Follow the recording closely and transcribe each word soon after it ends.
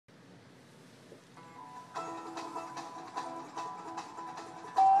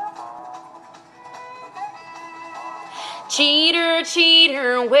Cheater,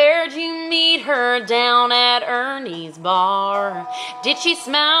 cheater, where'd you meet her? Down at Ernie's bar. Did she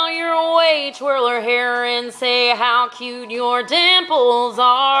smile your way, twirl her hair and say how cute your dimples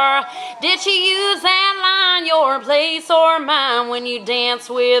are? Did she use that line, your place or mine, when you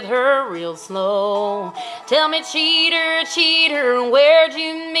dance with her real slow? Tell me, cheater, cheater, where'd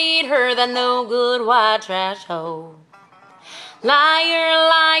you meet her, that no good white trash hoe? Liar,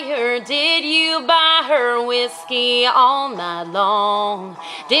 liar, did you buy her whiskey all night long?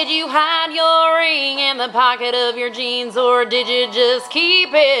 Did you hide your ring in the pocket of your jeans, or did you just keep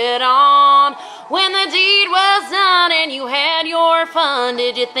it on? When the deed was done and you had your fun,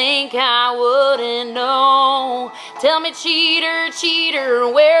 did you think I wouldn't know? Tell me, cheater,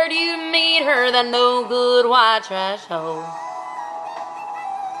 cheater, where do you meet her, that no good white trash hoe?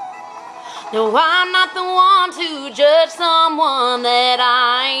 No, I'm not the one to judge someone that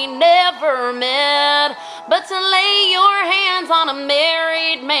I ain't never met, but to lay your hands on a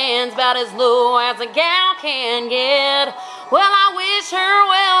married man's about as low as a gal can get. Well, I wish her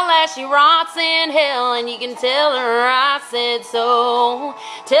well as she rots in hell, and you can tell her I said so.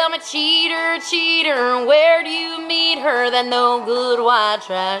 Tell me, cheater, cheater, where do you meet her, that no good white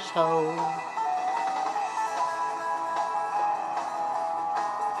trash hoe?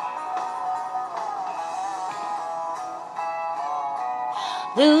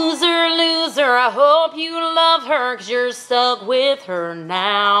 Loser, loser, I hope you love her, 'cause you're stuck with her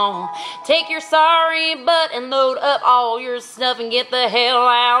now. Take your sorry butt and load up all your stuff and get the hell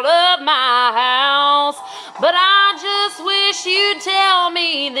out of my house. But I just wish you'd tell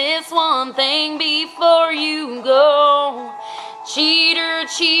me this one thing before you go. Cheater,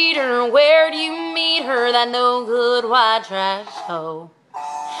 cheater, where do you meet her, that no good white trash hoe?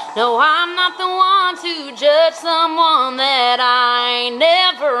 No, I'm not the one to judge someone that I ain't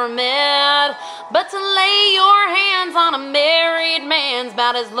never met, but to lay your hands on a married man's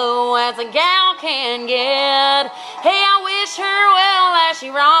about as low as a gal can get. Hey, I wish her well as she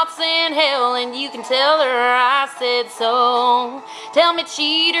rots in hell, and you can tell her I said so. Tell me,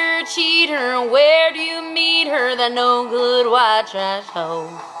 cheater, cheater, where do you meet her, that no good white trash hoe?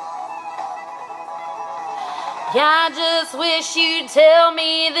 Yeah, I just wish you'd tell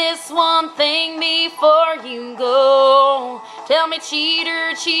me this one thing before you go. Tell me,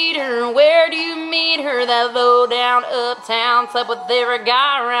 cheater, cheater, where do you meet her, that low down uptown, slept with every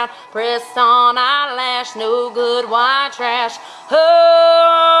guy around, pressed on eyelash, no good white trash hoe?